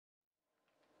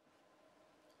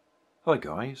Hi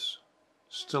guys,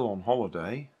 still on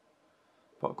holiday,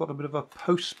 but I've got a bit of a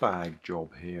postbag job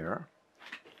here.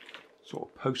 Sort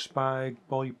of postbag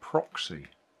by proxy.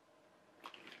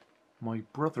 My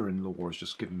brother-in-law has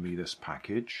just given me this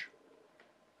package.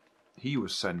 He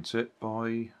was sent it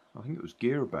by, I think it was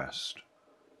Gearbest,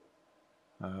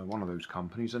 one of those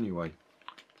companies anyway,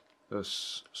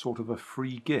 as sort of a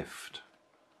free gift.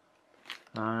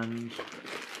 And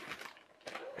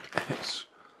it's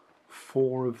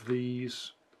 4 of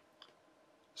these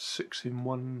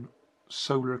 6-in-1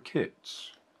 solar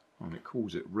kits. And it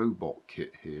calls it robot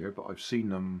kit here, but I've seen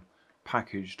them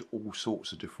packaged all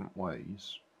sorts of different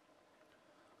ways.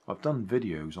 I've done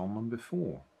videos on them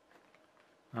before,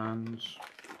 and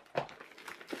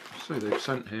so they've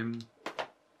sent him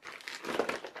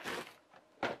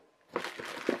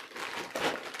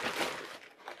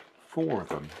four of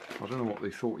them. I don't know what they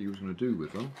thought he was going to do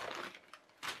with them,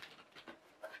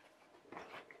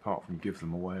 apart from give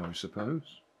them away, I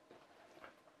suppose.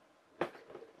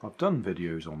 I've done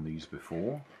videos on these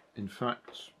before. In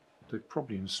fact, they've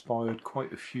probably inspired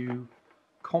quite a few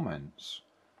comments,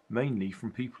 mainly from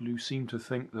people who seem to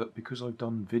think that because I've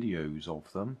done videos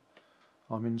of them,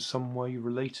 I'm in some way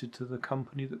related to the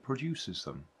company that produces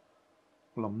them.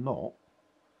 Well, I'm not.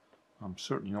 I'm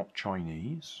certainly not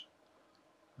Chinese.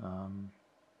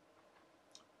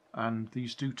 And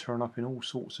these do turn up in all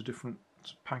sorts of different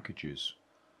packages.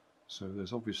 So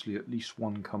there's obviously at least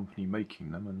one company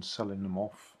making them and selling them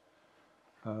off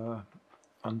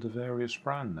under various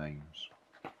brand names.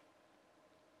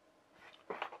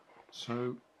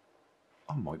 So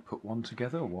I might put one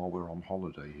together while we're on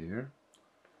holiday here.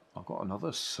 I've got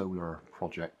another solar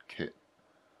project kit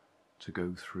to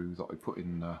go through that I put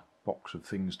in the box of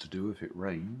things to do if it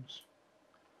rains.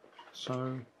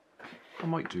 So I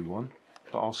might do one,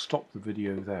 but I'll stop the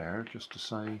video there just to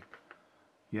say,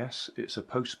 yes, it's a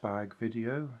postbag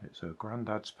video. It's a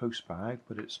Grandad's postbag,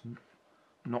 but it's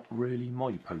not really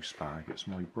my postbag. It's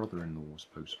my brother-in-law's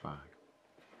postbag.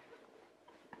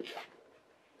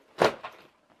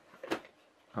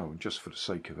 Oh, and just for the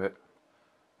sake of it,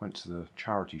 went to the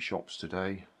charity shops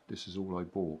today. This is all I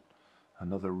bought.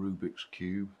 Another Rubik's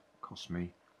Cube. Cost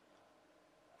me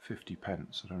 50p.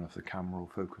 I don't know if the camera will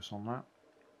focus on that.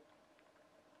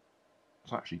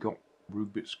 It's actually got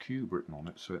Rubik's Cube written on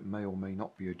it, so it may or may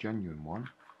not be a genuine one.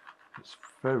 It's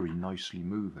very nicely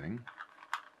moving.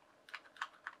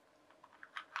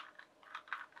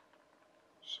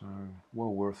 So,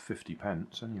 well worth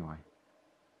 50p anyway.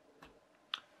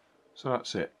 So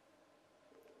that's it.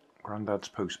 Grandad's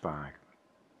postbag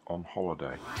on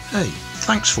holiday. Hey,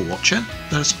 thanks for watching.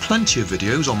 There's plenty of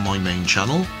videos on my main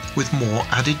channel with more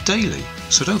added daily,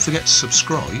 so don't forget to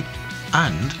subscribe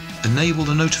and enable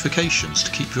the notifications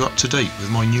to keep you up to date with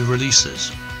my new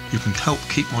releases. You can help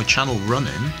keep my channel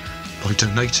running by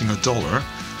donating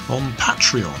 $1 on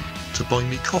Patreon to buy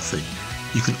me coffee.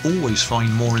 You can always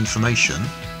find more information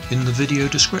in the video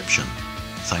description.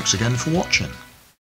 Thanks again for watching.